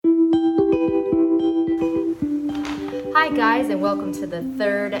Hi guys, and welcome to the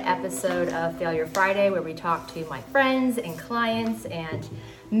third episode of Failure Friday, where we talk to my friends and clients and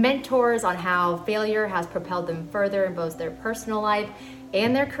mentors on how failure has propelled them further in both their personal life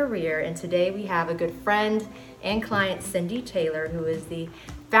and their career. And today we have a good friend and client, Cindi Taylor, who is the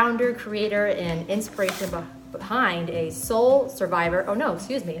founder, creator, and inspiration behind a soul survivor.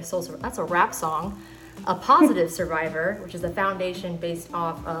 That's a rap song. A Positive Survivor, which is a foundation based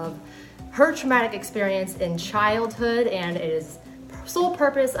off of her traumatic experience in childhood, and it is sole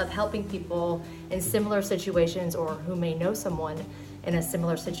purpose of helping people in similar situations or who may know someone in a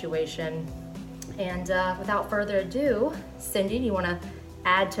similar situation. And without further ado, Cindi, do you want to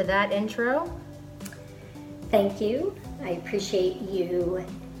add to that intro? Thank you. I appreciate you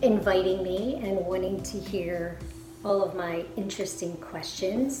inviting me and wanting to hear all of my interesting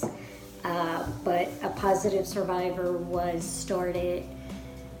questions. But A Positive Survivor was started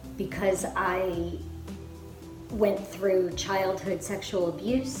because I went through childhood sexual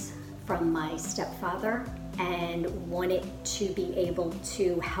abuse from my stepfather and wanted to be able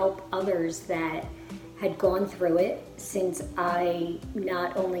to help others that had gone through it, since I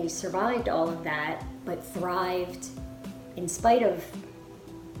not only survived all of that, but thrived in spite of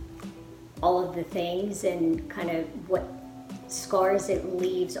all of the things and kind of what scars it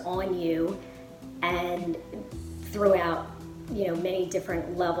leaves on you and throughout many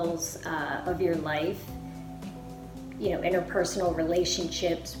different levels of your life, interpersonal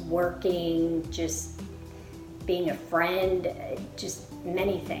relationships, working, just being a friend, just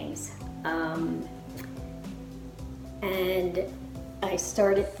many things. And I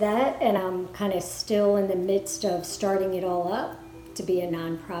started that, and I'm kind of still in the midst of starting it all up to be a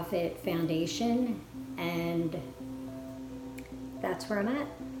nonprofit foundation, and that's where I'm at.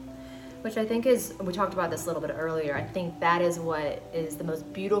 Which I think is, we talked about this a little bit earlier, I think that is what is the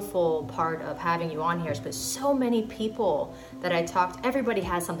most beautiful part of having you on here, is because so many people that I talked, everybody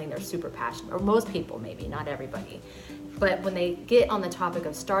has something they're super passionate, or most people maybe, not everybody. But when they get on the topic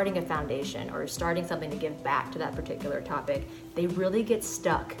of starting a foundation or starting something to give back to that particular topic, they really get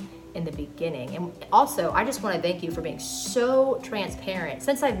stuck in the beginning. And also, I just want to thank you for being so transparent.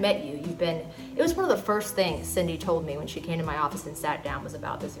 Since I've met you, it was one of the first things Cindi told me when she came to my office and sat down was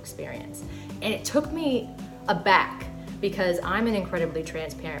about this experience. And it took me aback because I'm an incredibly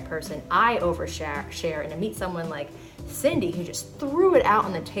transparent person. I overshare, and to meet someone like Cindi who just threw it out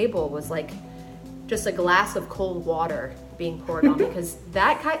on the table was like just a glass of cold water being poured on me, because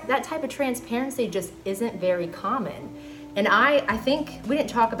that type of transparency just isn't very common. And I think we didn't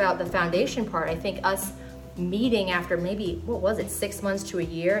talk about the foundation part. I think us meeting after maybe, 6 months to a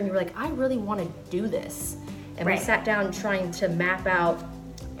year, and you were like, I really want to do this. And right. We sat down trying to map out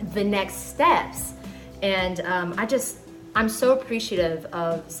the next steps. And I'm so appreciative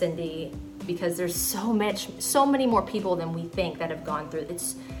of Cindi, because there's so many more people than we think that have gone through.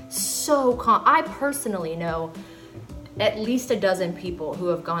 It's so I personally know at least a dozen people who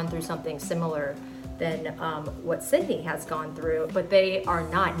have gone through something similar than what Cindi has gone through, but they are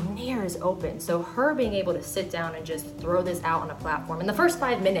not near as open. So her being able to sit down and just throw this out on a platform, in the first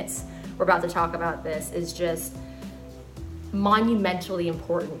 5 minutes we're about to talk about this, is just monumentally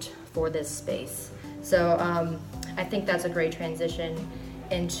important for this space. So I think that's a great transition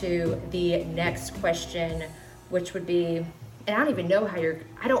into the next question, which would be, and I don't even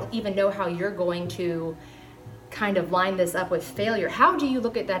know how you're going to kind of line this up with failure. How do you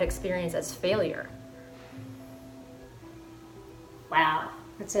look at that experience as failure? Wow,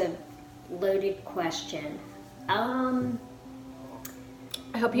 that's a loaded question. I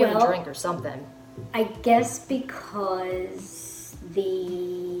hope you have a drink or something. I guess because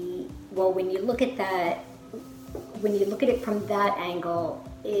when you look at it from that angle,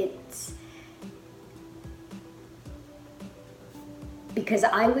 it's because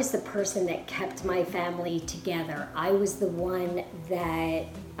I was the person that kept my family together. I was the one that...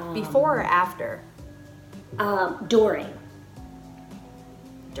 Before or after?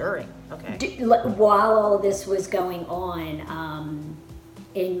 During, okay. While all this was going on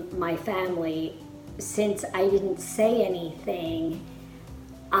in my family, since I didn't say anything,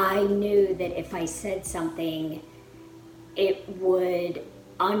 I knew that if I said something, it would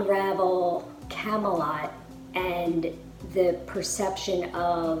unravel Camelot and the perception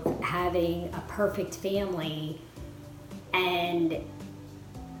of having a perfect family, and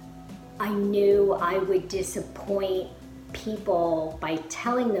I knew I would disappoint people by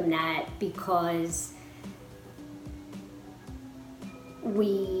telling them that, because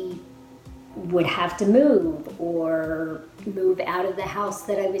we would have to move out of the house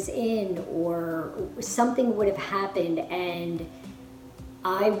that I was in, or something would have happened and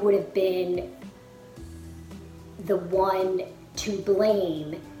I would have been the one to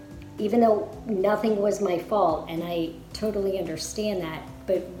blame, even though nothing was my fault, and I totally understand that.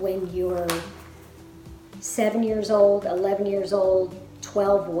 But when you're 7 years old, 11 years old,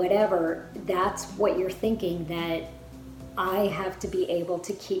 12, whatever, that's what you're thinking, that I have to be able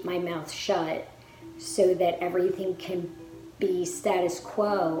to keep my mouth shut so that everything can be status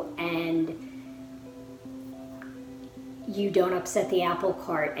quo and you don't upset the apple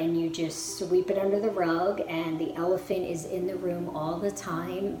cart and you just sweep it under the rug and the elephant is in the room all the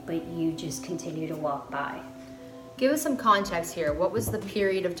time, but you just continue to walk by. Give us some context here. What was the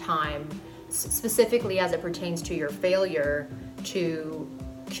period of time, specifically as it pertains to your failure to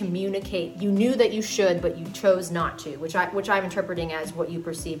communicate? You knew that you should, but you chose not to, which I'm interpreting as what you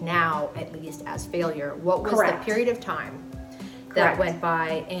perceive now, at least, as failure. What was Correct. the period of time that Correct. went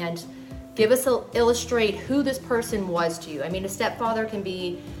by? And give us illustrate who this person was to you. I mean, a stepfather can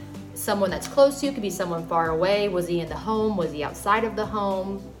be someone that's close to you, could be someone far away. Was he in the home? Was he outside of the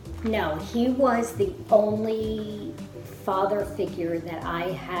home? No, he was the only father figure that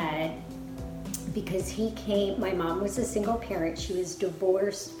I had, because he came, my mom was a single parent. She was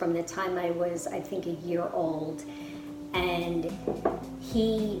divorced from the time I was, I think, a year old. And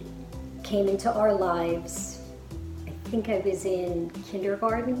he came into our lives, I think I was in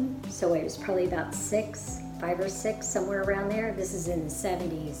kindergarten, so I was probably about 5 or 6, somewhere around there. This is in the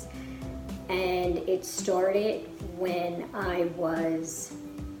 70s. And it started when I was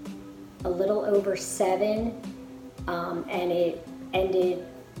a little over 7, and it ended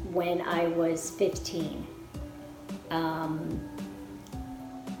when I was 15. And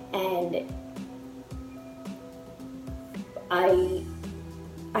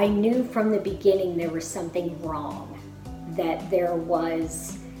I knew from the beginning there was something wrong, that there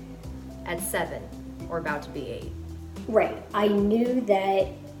was... At 7, or about to be 8. Right. I knew that,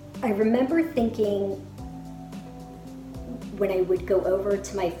 I remember thinking when I would go over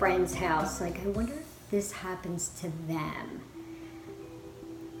to my friend's house, like, I wonder if this happens to them.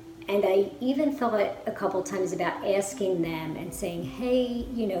 And I even thought a couple times about asking them and saying, hey,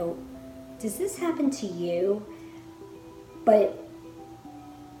 does this happen to you? But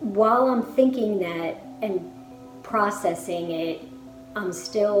while I'm thinking that and processing it, I'm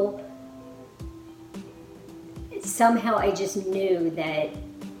still, somehow I just knew that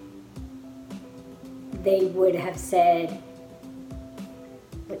they would have said,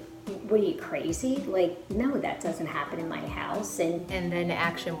 what are you, crazy? Like, no, that doesn't happen in my house. And then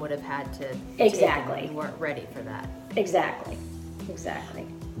action would have had to Exactly. taken. You weren't ready for that. Exactly.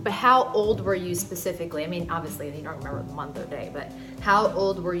 But how old were you specifically? I mean, obviously you don't remember the month or day, but how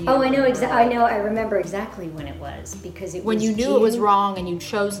old were you? Oh, I know exactly. I remember exactly when it was, because it was when you knew June. it was wrong and you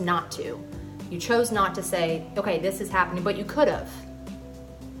chose not to. You chose not to say, okay, this is happening, but you could have.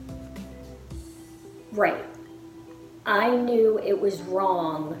 Right. I knew it was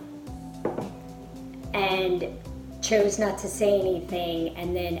wrong and chose not to say anything,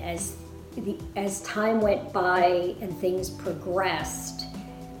 and then as time went by and things progressed,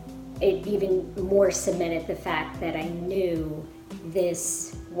 it even more cemented the fact that I knew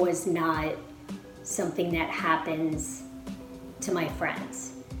this was not something that happens to my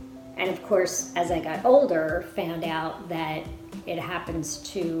friends. And of course, as I got older, found out that it happens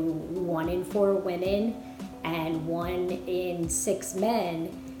to 1 in 4 women and 1 in 6 men,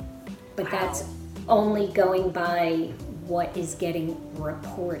 but Wow. that's only going by what is getting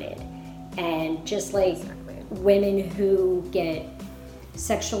reported. And just like Exactly. women who get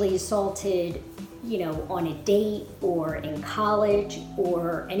sexually assaulted, on a date or in college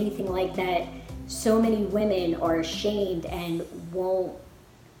or anything like that, so many women are ashamed and won't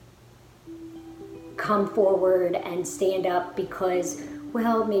come forward and stand up because,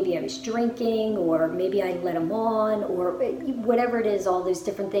 well, maybe I was drinking, or maybe I let them on, or whatever it is, all those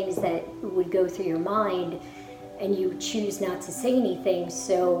different things that would go through your mind, and you choose not to say anything.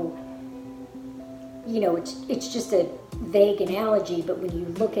 So, it's just a vague analogy, but when you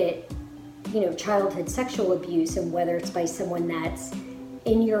look at, childhood sexual abuse, and whether it's by someone that's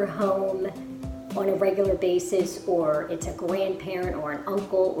in your home on a regular basis, or it's a grandparent or an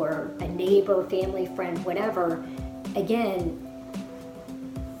uncle or a neighbor, family, friend, whatever, again,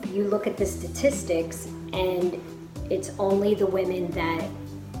 you look at the statistics and it's only the women that,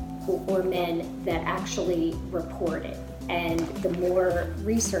 or men, that actually report it. And the more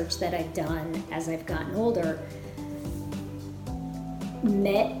research that I've done as I've gotten older,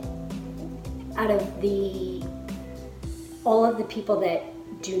 out of all of the people that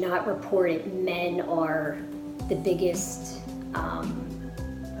do not report it, men are the biggest.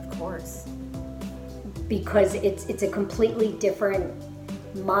 Of course. Because it's a completely different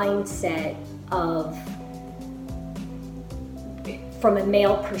mindset of from a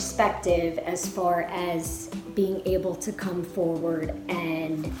male perspective, as far as being able to come forward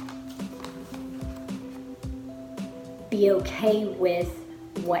and be okay with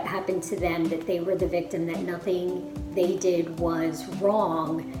what happened to them, that they were the victim, that nothing they did was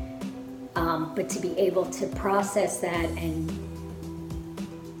wrong, but to be able to process that and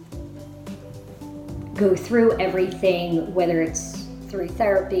go through everything, whether it's through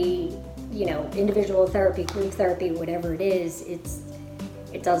therapy, individual therapy, group therapy, whatever it is,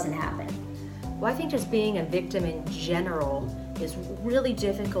 it doesn't happen. Well, I think just being a victim in general is really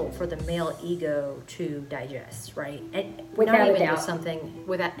difficult for the male ego to digest, right? And Without not a even doubt. with something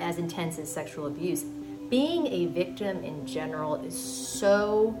as intense as sexual abuse. Being a victim in general is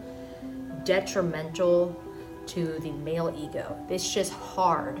so detrimental to the male ego. It's just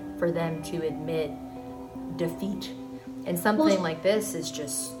hard for them to admit defeat. And something like this is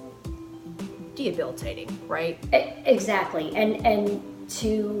just debilitating, right? Exactly. And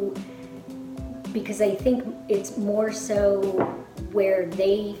because I think it's more so where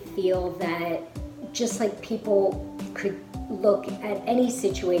they feel that, just like people could look at any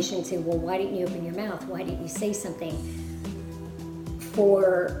situation and say, well, why didn't you open your mouth? Why didn't you say something?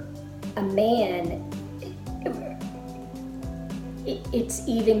 For a man, it's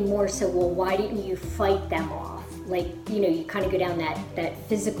even more so, well, why didn't you fight them off? Like, you kind of go down that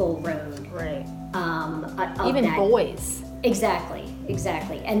physical road. Right. Even that. Boys. Exactly.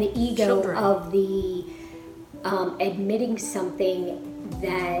 And the ego Children. of the admitting something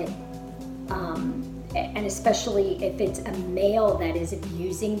that, and especially if it's a male that is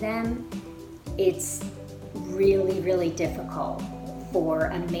abusing them, it's really, really difficult for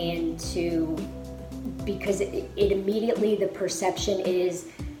a man to, because it immediately, the perception is,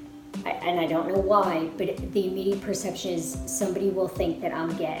 and I don't know why, but the immediate perception is somebody will think that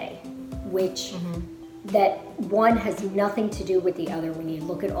I'm gay, which that one has nothing to do with the other. When you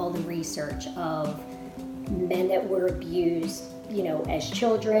look at all the research of men that were abused, as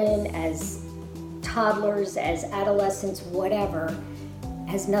children, as toddlers, as adolescents, whatever,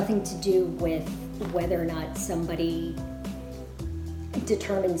 has nothing to do with whether or not somebody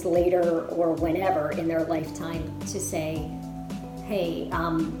determines later or whenever in their lifetime to say, hey,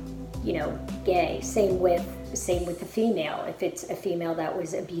 gay. Same with the female. If it's a female that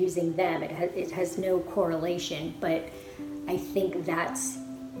was abusing them, it has no correlation. But I think that's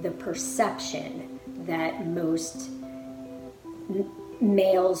the perception that most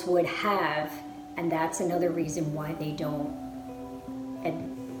males would have, and that's another reason why they don't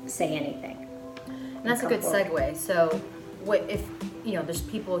say anything. And that's a good segue. So what if, there's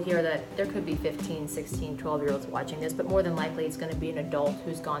people here that there could be 15, 16, 12-year-olds watching this, but more than likely it's going to be an adult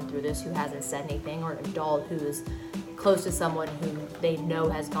who's gone through this, who hasn't said anything, or an adult who is close to someone who they know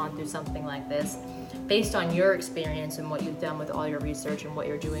has gone through something like this. Based on your experience and what you've done with all your research and what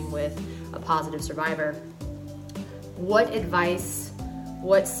you're doing with A Positive Survivor, what advice,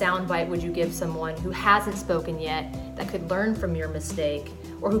 what soundbite would you give someone who hasn't spoken yet that could learn from your mistake,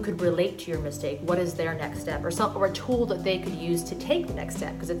 or who could relate to your mistake? What is their next step, or a tool that they could use to take the next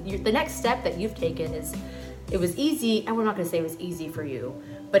step? Because the next step that you've taken it was easy, and we're not going to say it was easy for you,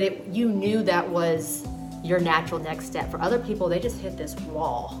 but you knew that was your natural next step. For other people, they just hit this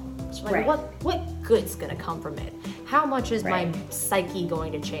wall. It's like, right. what good's going to come from it? How much is my psyche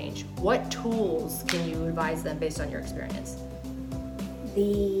going to change? What tools can you advise them based on your experience?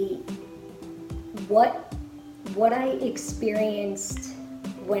 What I experienced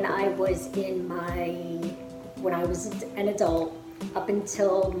when I was an adult up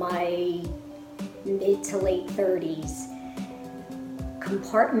until my mid to late 30s,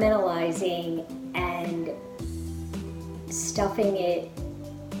 compartmentalizing and stuffing it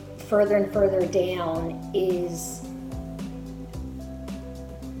further and further down is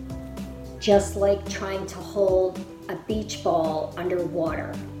just like trying to hold a beach ball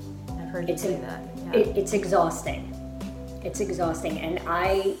underwater. I've heard you say that. Yeah. It's exhausting. It's exhausting. And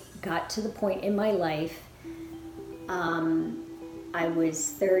I got to the point in my life, I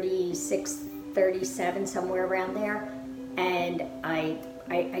was 36, 37, somewhere around there, and I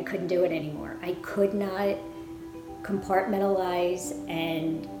couldn't do it anymore. I could not compartmentalize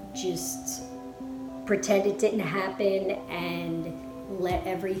and just pretend it didn't happen and let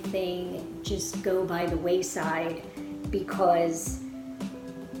everything just go by the wayside, because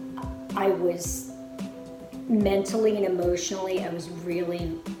I was mentally and emotionally,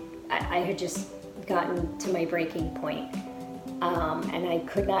 I had just gotten to my breaking point. And I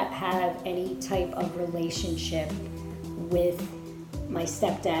could not have any type of relationship with my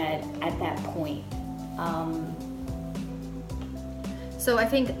stepdad at that point. So I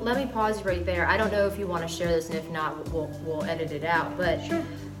think, let me pause you right there. I don't know if you want to share this, and if not, we'll edit it out. But Sure.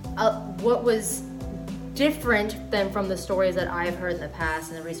 What was different than from the stories that I've heard in the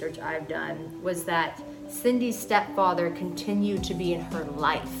past and the research I've done was that Cindy's stepfather continued to be in her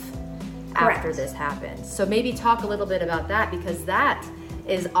life after Correct. this happened. So maybe talk a little bit about that, because that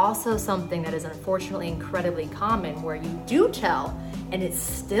is also something that is unfortunately incredibly common, where you do tell and it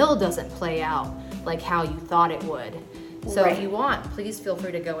still doesn't play out like how you thought it would. So Right. if you want, please feel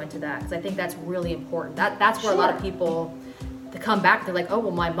free to go into that, because I think that's really important. That's where a lot of people, to come back, they're like, oh, well,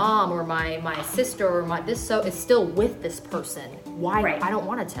 my mom or my sister or my this, so it's still with this person. Why? Right. I don't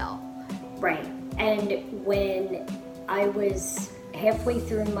want to tell. Right. And when I was halfway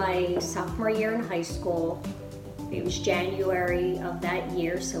through my sophomore year in high school, it was January of that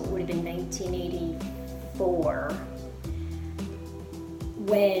year, so it would have been 1984,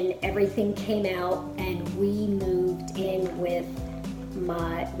 when everything came out and we moved in with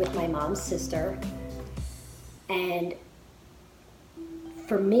my mom's sister. And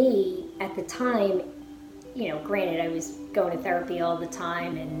for me at the time, you know, granted I was going to therapy all the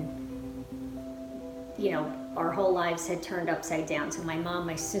time, and you know, our whole lives had turned upside down. So my mom,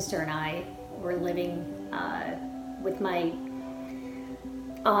 my sister, and I were living with my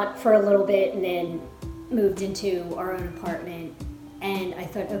aunt for a little bit, and then moved into our own apartment. And I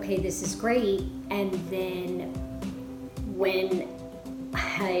thought, okay, this is great. And then when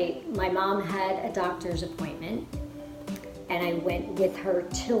my mom had a doctor's appointment, and I went with her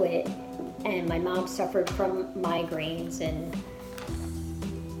to it, and my mom suffered from migraines, and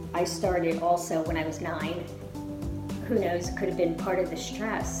I started also when I was 9. Who knows, it could have been part of the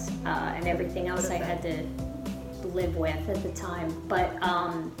stress and everything else I had to live with at the time. But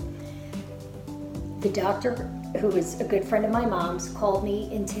the doctor, who was a good friend of my mom's, called me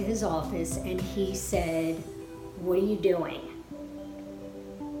into his office, and he said, what are you doing?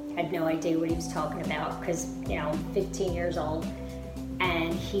 Had no idea what he was talking about, because, you know, I'm 15 years old.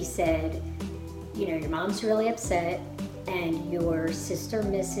 And he said, you know, your mom's really upset, and your sister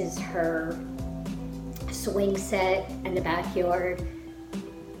misses her swing set in the backyard.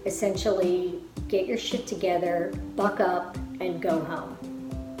 Essentially, get your shit together, buck up, and go home.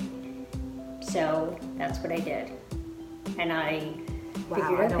 So that's what I did. And I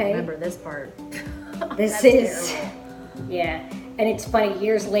figured, I don't okay, remember this part. this That's is, terrible. yeah. And it's funny,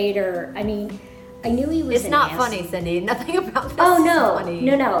 years later, I mean, I knew he was It's an not ass. funny, Cindy. Nothing about this Oh is no, funny.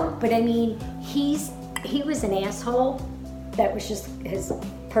 no. But I mean, he was an asshole. That was just his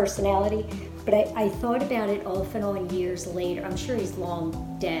personality. But I thought about it off and on years later. I'm sure he's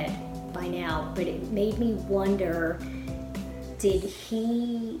long dead by now, but it made me wonder, did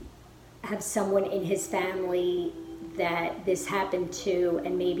he have someone in his family that this happened to,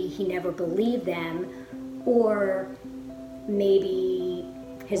 and maybe he never believed them, or maybe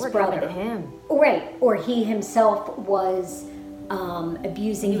his brother, to him. right? Or he himself was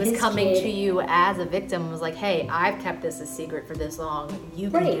abusing He was his coming kid. to you as a victim and was like, hey, I've kept this a secret for this long.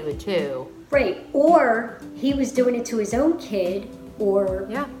 You can Right. do it too. Right, or he was doing it to his own kid, or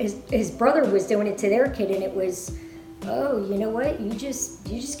Yeah. his brother was doing it to their kid, and it was, oh, you know what? You just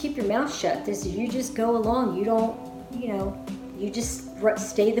keep your mouth shut. You just go along. You don't, you know, you just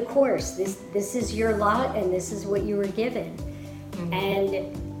stay the course. This is your lot, and this is what you were given. Mm-hmm.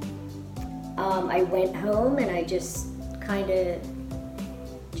 And I went home, and I just kind of,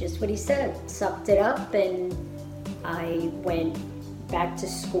 just what he said, sucked it up, and I went back to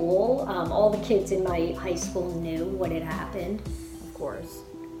school. All the kids in my high school knew what had happened. Of course.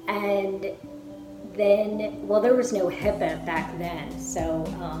 And then, well, there was no HIPAA back then, so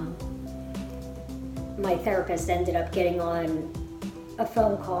my therapist ended up getting on a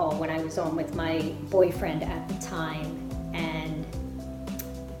phone call when I was on with my boyfriend at the time, and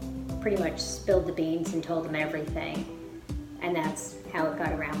pretty much spilled the beans and told him everything. And that's how it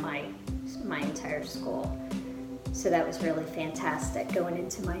got around my entire school. So that was really fantastic going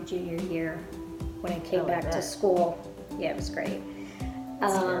into my junior year when I came back to school. Yeah, it was great.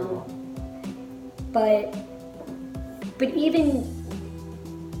 That's terrible. But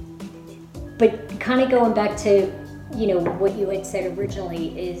kind of going back to, you know, what you had said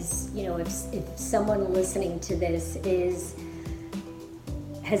originally is, you know, if someone listening to this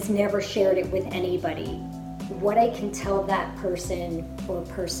has never shared it with anybody, what I can tell that person or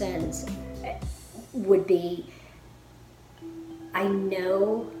persons would be, I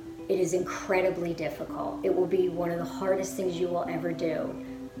know it is incredibly difficult. It will be one of the hardest things you will ever do.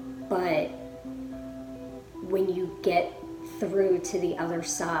 But when you get through to the other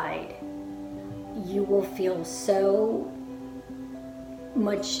side, you will feel so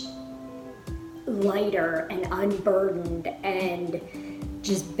much lighter and unburdened, and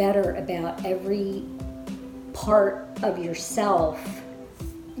just better about every part of yourself,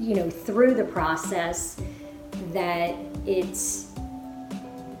 through the process, that it's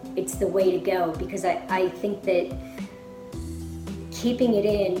the way to go. Because I think that keeping it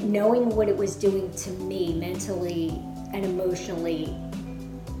in, knowing what it was doing to me mentally and emotionally,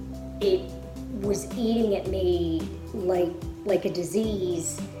 it was eating at me like a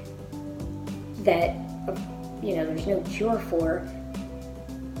disease that there's no cure for.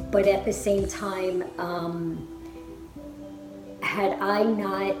 But at the same time, had I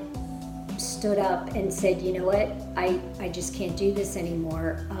not stood up and said, you know what, I just can't do this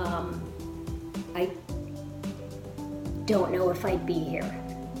anymore, I don't know if I'd be here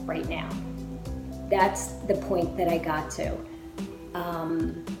right now. That's the point that I got to.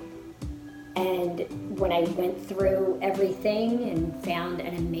 And when I went through everything and found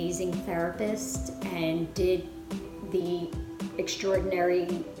an amazing therapist and did the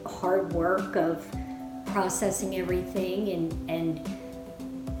extraordinary hard work of processing everything and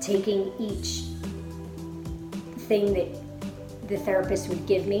taking each thing that the therapist would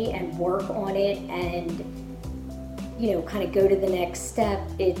give me and work on it and kind of go to the next step,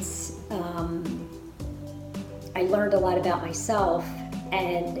 it's I learned a lot about myself,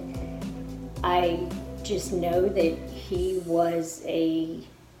 and I just know that he was a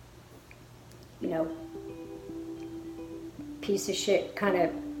piece of shit kind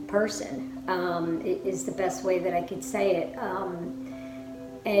of person. It is the best way that I could say it.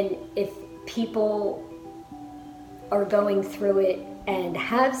 And if people are going through it and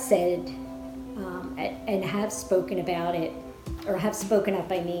have said and have spoken about it, or have spoken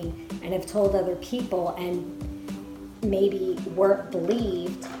up, and have told other people and maybe weren't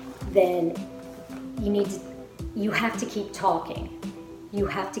believed, then you have to keep talking. You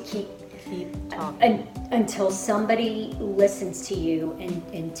have to keep talking until somebody listens to you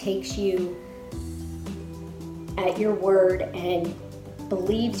and takes you at your word and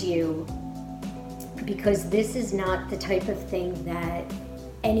believes you, because this is not the type of thing that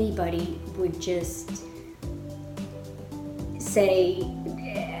anybody would just say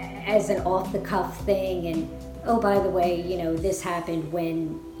as an off-the-cuff thing and, oh, by the way, this happened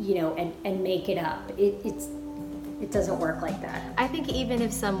when, and make it up. It doesn't work like that. I think even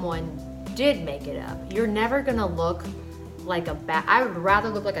if someone did make it up, you're never gonna look like I would rather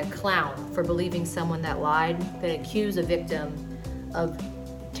look like a clown for believing someone that lied than accuse a victim of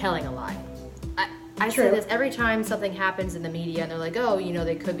telling a lie. I say this every time something happens in the media and they're like, oh,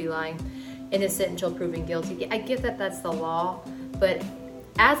 they could be lying, innocent until proven guilty. I get that that's the law, but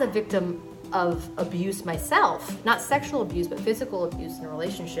as a victim of abuse myself, not sexual abuse, but physical abuse in a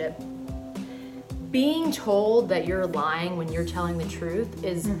relationship, being told that you're lying when you're telling the truth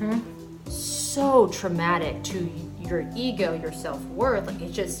is so traumatic to your ego, your self-worth. Like,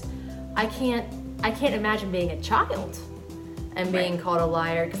 it's just, I can't imagine being a child and being called a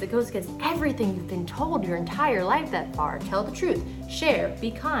liar, because it goes against everything you've been told your entire life that far. Tell the truth, share,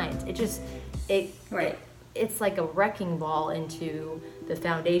 be kind. It's like a wrecking ball into the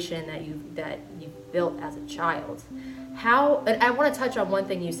foundation that you built as a child. And I want to touch on one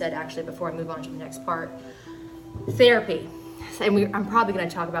thing you said actually before I move on to the next part. Therapy. And I'm probably going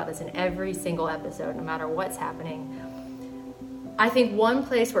to talk about this in every single episode, no matter what's happening. I think one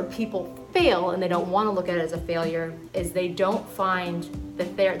place where people fail, and they don't want to look at it as a failure, is they don't find the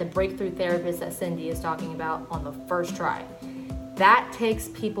breakthrough therapist that Cindi is talking about on the first try. That takes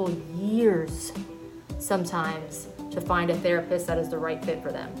people years sometimes to find a therapist that is the right fit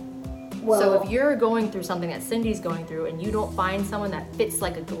for them. So if you're going through something that Cindy's going through and you don't find someone that fits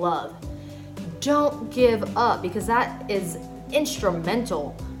like a glove, don't give up, because that is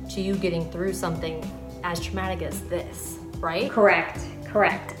instrumental to you getting through something as traumatic as this, right? Correct.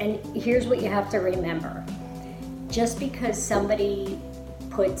 And here's what you have to remember. Just because somebody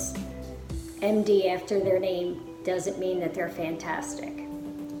puts MD after their name doesn't mean that they're fantastic.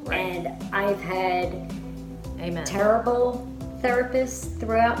 Right. And I've had terrible therapists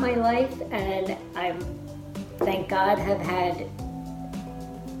throughout my life, and I, thank God, have had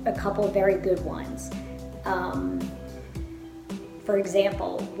a couple of very good ones. For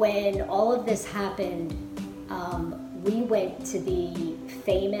example, when all of this happened, we went to the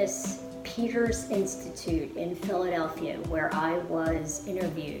famous Peters Institute in Philadelphia, where I was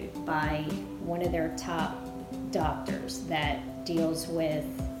interviewed by one of their top doctors that deals with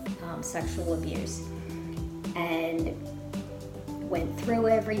sexual abuse, and went through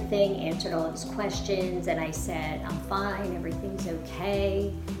everything, answered all his questions, and I said, I'm fine, everything's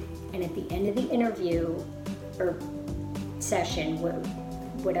okay. And at the end of the interview, or session,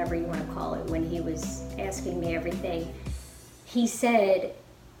 whatever you want to call it, when he was asking me everything, he said,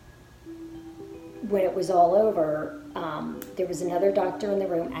 when it was all over, there was another doctor in the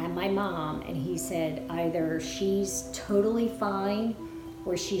room and my mom, and he said either she's totally fine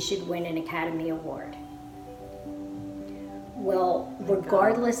or she should win an Academy Award. Well,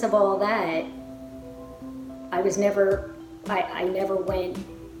 regardless of all that, I never went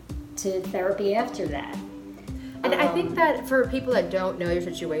to therapy after that. And I think that for people that don't know your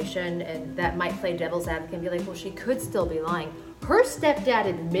situation and that might play devil's advocate and be like, well, she could still be lying. Her stepdad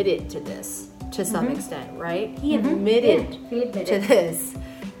admitted to this to some extent, right? He admitted, he admitted to this.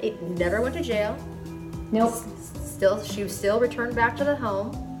 It never went to jail. Nope. She was still returned back to the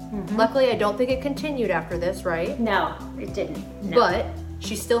home. Luckily, I don't think it continued after this, right? No, it didn't. No. But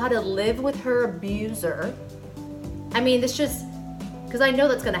she still had to live with her abuser. I mean, this just, because I know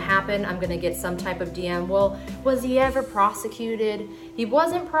that's going to happen. I'm going to get some type of DM. Well, was he ever prosecuted? He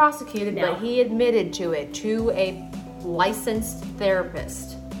wasn't prosecuted, No. but he admitted to it, to a licensed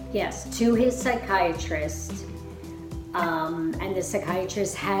therapist. Yes, to his psychiatrist. And the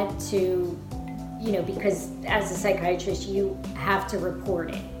psychiatrist had to, because as a psychiatrist, you have to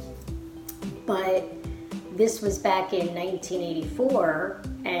report it. But this was back in 1984,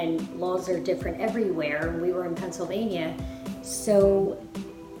 and laws are different everywhere. We were in Pennsylvania, so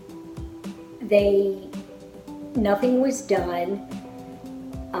nothing was done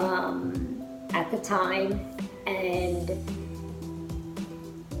at the time, and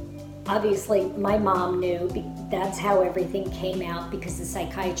obviously my mom knew. That's how everything came out, because the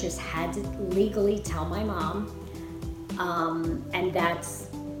psychiatrist had to legally tell my mom, and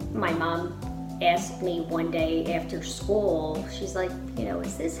my mom asked me one day after school, she's like,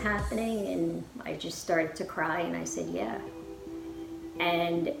 is this happening? And I just started to cry, and I said, yeah.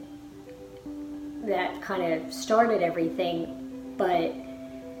 And that kind of started everything. But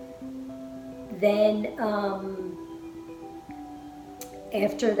then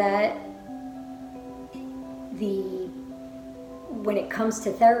after that, when it comes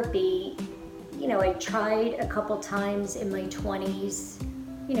to therapy, I tried a couple times in my 20s,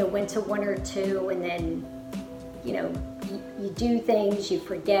 went to one or two, and then, you do things, you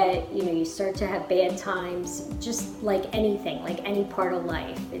forget, you start to have bad times, just like anything, like any part of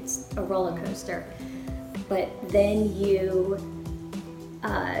life. It's a roller coaster. But then you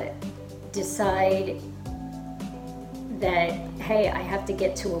decide that, hey, I have to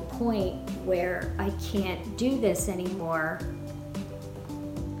get to a point where I can't do this anymore.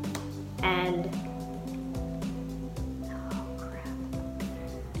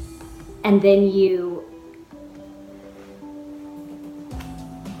 And then you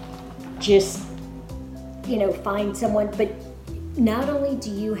just, find someone. But not only do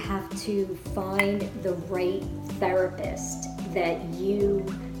you have to find the right therapist that you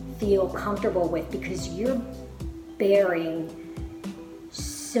feel comfortable with, because you're bearing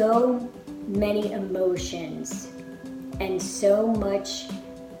so many emotions and so much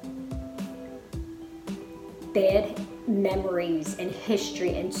bad memories and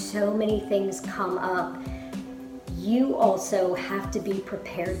history, and so many things come up. You also have to be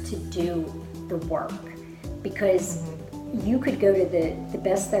prepared to do the work, because you could go to the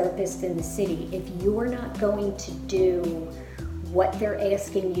best therapist in the city. If you are not going to do what they're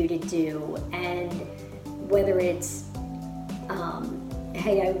asking you to do, and whether it's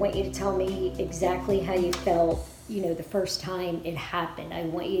hey, I want you to tell me exactly how you felt, the first time it happened. I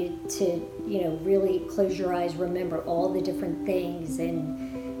want you to, really close your eyes, remember all the different things,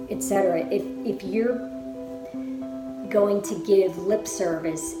 and etc. If you're going to give lip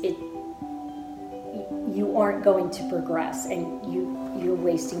service, you aren't going to progress, and you're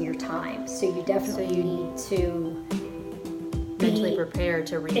wasting your time. So you definitely need to mentally prepared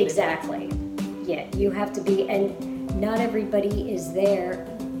to read exactly. Yeah, you have to be, and not everybody is there,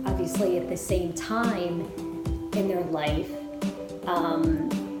 obviously, at the same time in their life,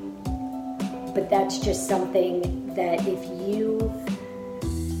 but that's just something that if you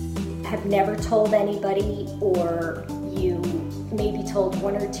have never told anybody, or you maybe told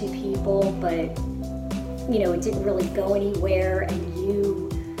one or two people, but it didn't really go anywhere, and you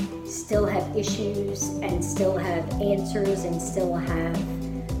still have issues and still have answers and still have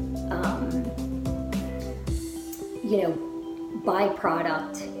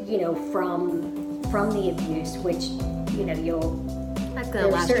byproduct from the abuse, which that's going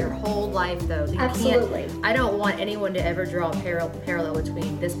to last your whole life, though. Absolutely. I don't want anyone to ever draw a parallel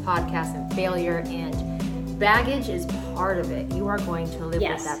between this podcast and failure, and baggage is part of it. You are going to live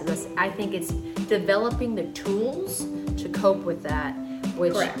with that, because I think it's developing the tools to cope with that,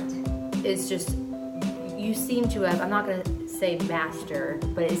 which Correct. is just, you seem to have, I'm not going to say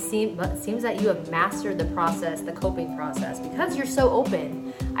mastered, but it seems that you have mastered the process, the coping process, because you're so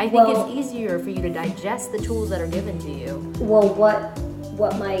open. I think it's easier for you to digest the tools that are given to you. Well,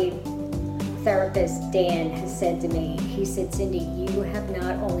 what my therapist, Dan, has said to me, he said, Cindy, you have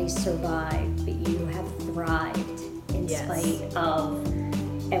not only survived, but you have thrived in spite of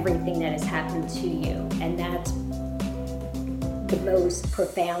everything that has happened to you. And that's the most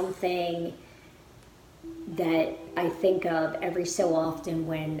profound thing that I think of every so often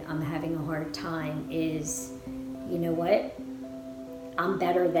when I'm having a hard time is, you know what? I'm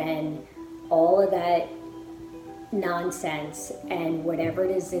better than all of that nonsense and whatever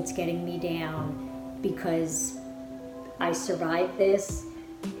it is that's getting me down, because I survived this,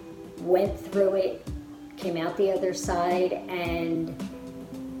 went through it, came out the other side, and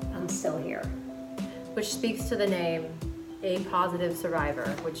I'm still here. Which speaks to the name, A Positive Survivor,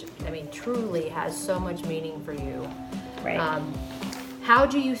 which, I mean, truly has so much meaning for you. Right. How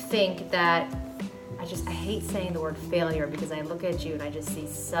do you think that, I hate saying the word failure because I look at you and I just see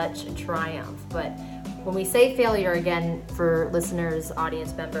such a triumph, but when we say failure, again, for listeners,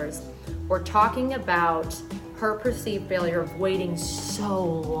 audience members, we're talking about her perceived failure of waiting so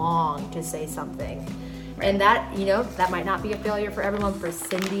long to say something. Right. And that, that might not be a failure for everyone. For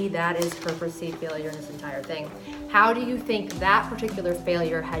Cindi, that is her perceived failure in this entire thing. How do you think that particular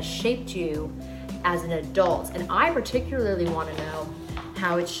failure has shaped you as an adult? And I particularly want to know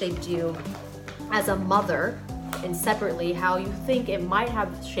how it shaped you as a mother, and separately, how you think it might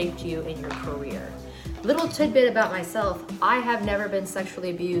have shaped you in your career. Little tidbit about myself, I have never been sexually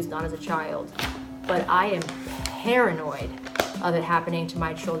abused, not as a child, but I am paranoid of it happening to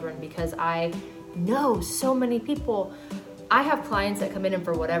my children because I know so many people. I have clients that come in and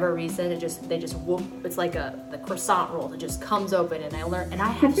for whatever reason, they just whoop, it's like the croissant roll, it just comes open, and I learn, and I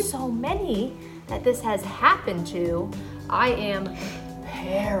have so many that this has happened to. I am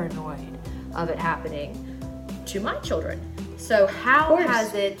paranoid of it happening to my children. So how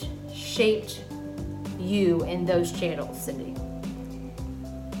has it shaped you in those channels, Cindi?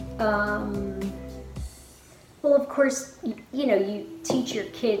 Well, of course, you teach your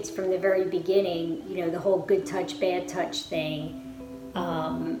kids from the very beginning, the whole good touch, bad touch thing.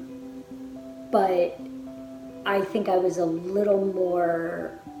 But I think I was a little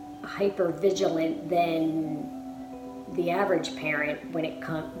more hyper vigilant than the average parent when it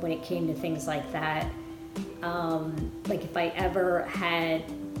came to things like that. Like if I ever had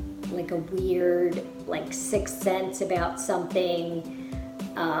like a weird sixth sense about something,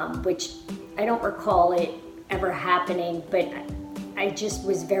 which I don't recall it ever happening, but I just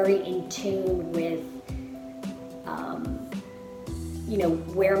was very in tune with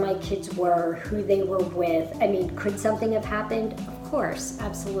where my kids were, who they were with. I mean, could something have happened? Of course,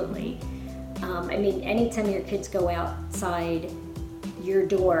 absolutely. Anytime your kids go outside your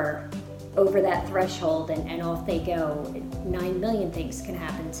door, over that threshold, and off they go, 9 million things can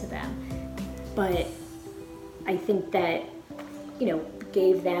happen to them. But I think that,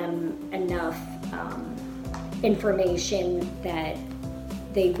 gave them enough information that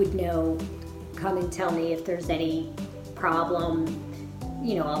they would know, come and tell me if there's any problem.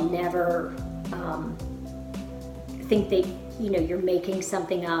 I'll never think that, you're making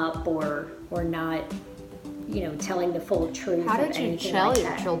something up or not, telling the full truth. How did you tell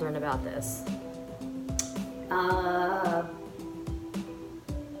your children about this?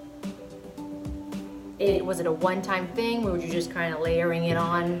 Was it a one-time thing, or were you just kind of layering it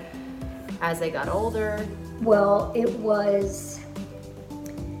on as they got older? Well, it was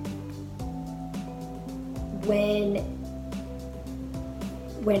when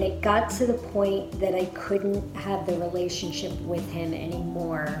it got to the point that I couldn't have the relationship with him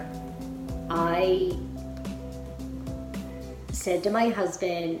anymore, I said to my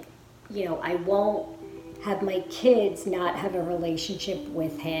husband, I won't have my kids not have a relationship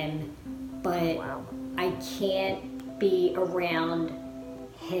with him, but wow. I can't be around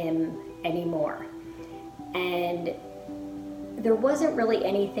him anymore. And there wasn't really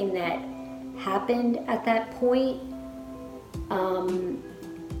anything that happened at that point.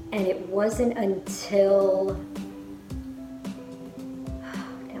 And it wasn't until,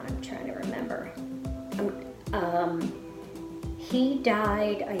 now I'm trying to remember. He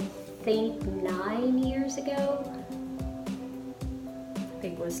died, I think, 9 years ago. I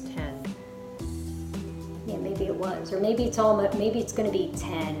think it was 10. Yeah, maybe it was, or maybe it's going to be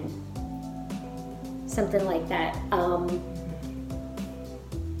 10, something like that.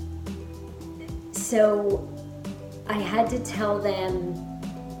 So I had to tell them.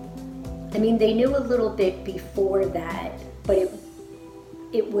 They knew a little bit before that, but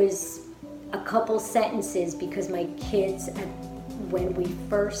it was a couple sentences because my kids, when we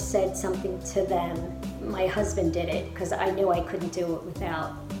first said something to them, my husband did it because I knew I couldn't do it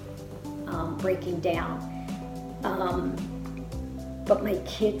without breaking down. But my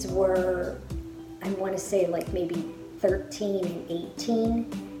kids were, I want to say like maybe 13 and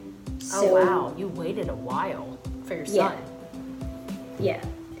 18. So, oh wow, you waited a while for your son. Yeah.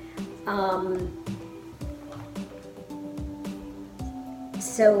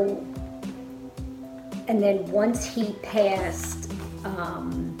 So, and then once he passed,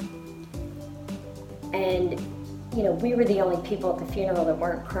 and you know, we were the only people at the funeral that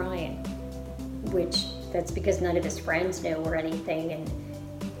weren't crying, which that's because none of his friends knew or anything, and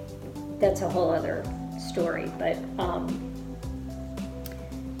that's a whole other story. But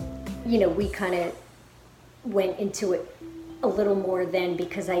you know, we kind of went into it a little more then,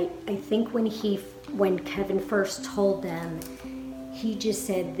 because I think when Kevin first told them, he just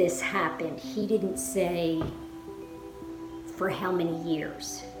said this happened. He didn't say for how many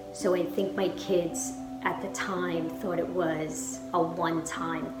years. So I think my kids at the time thought it was a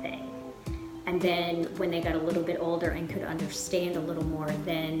one-time thing. And then when they got a little bit older and could understand a little more,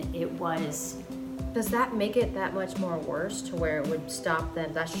 then it was... Does that make it that much more worse to where it would stop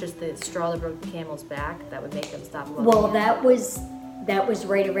them? That's just the straw that broke the camel's back that would make them stop looking? Well, that was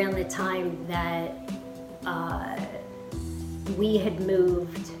right around the time that we had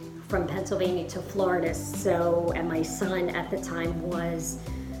moved from Pennsylvania to Florida. So, and my son at the time was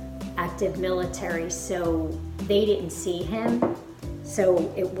active military, so they didn't see him.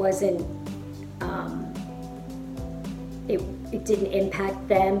 So it wasn't, it didn't impact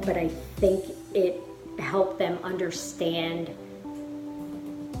them, but I think it helped them understand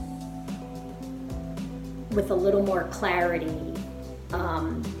with a little more clarity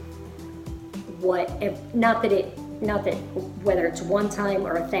not that whether it's one time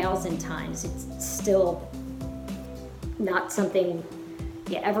or 1,000 times, it's still not something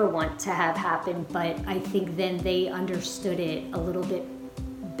you ever want to have happen, but I think then they understood it a little bit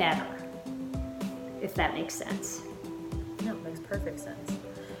better, if that makes sense. No, it makes perfect sense.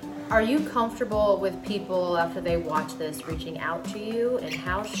 Are you comfortable with people after they watch this reaching out to you, and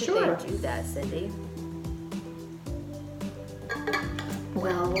how should Sure. they do that, Cindi?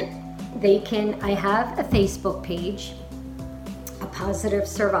 Well, they can, I have a Facebook page, A Positive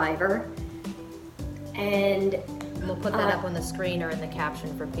Survivor, and we'll put that up on the screen or in the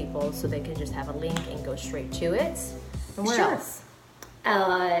caption for people so they can just have a link and go straight to it. And where Sure. else?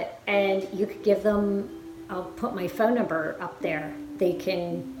 And you could give them, I'll put my phone number up there. They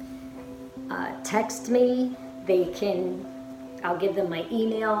can text me, I'll give them my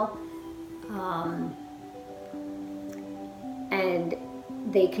email, and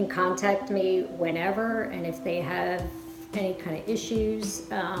they can contact me whenever, and if they have any kind of issues.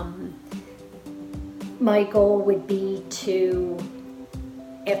 My goal would be to,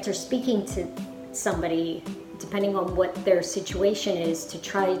 after speaking to somebody, depending on what their situation is, to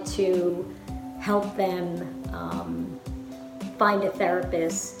try to help them find a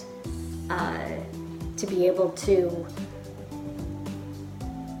therapist, to be able to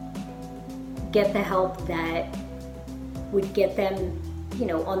get the help that would get them, you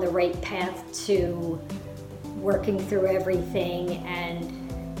know, on the right path to working through everything and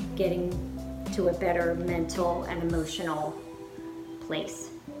getting to a better mental and emotional place.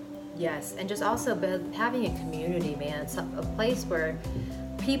 Yes, and just also having a community, man. It's a place where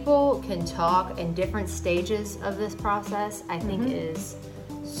people can talk in different stages of this process, I think is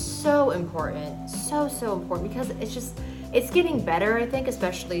so important, so important, because it's getting better, I think,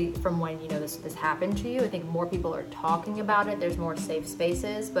 especially from when, you know, this happened to you. I think more people are talking about it. There's more safe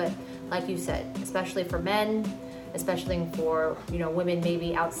spaces, but like you said, especially for men, especially for, you know, women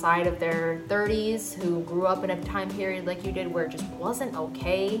maybe outside of their 30s who grew up in a time period like you did where it just wasn't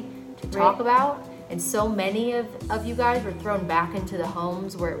okay to talk about, and so many of you guys were thrown back into the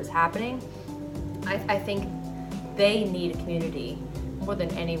homes where it was happening. I think they need a community more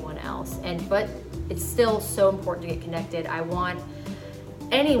than anyone else, but it's still so important to get connected. I want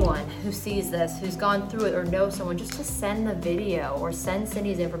anyone who sees this, who's gone through it or knows someone, just to send the video or send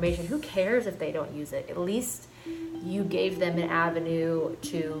Cindi's information. Who cares if they don't use it? At least you gave them an avenue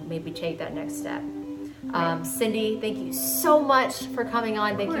to maybe take that next step. Cindi, thank you so much for coming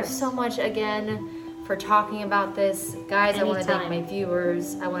on. Thank you so much again for talking about this. Guys, I want to thank my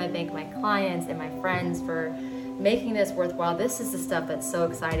viewers. I want to thank my clients and my friends for making this worthwhile. This is the stuff that's so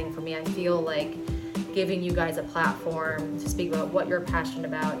exciting for me. I feel like giving you guys a platform to speak about what you're passionate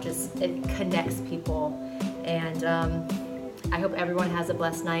about, it connects people. And I hope everyone has a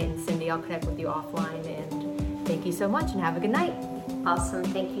blessed night. And Cindi, I'll connect with you offline. And thank you so much and have a good night. Awesome.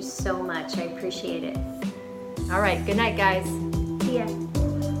 Thank you so much. I appreciate it. All right. Good night, guys. See ya.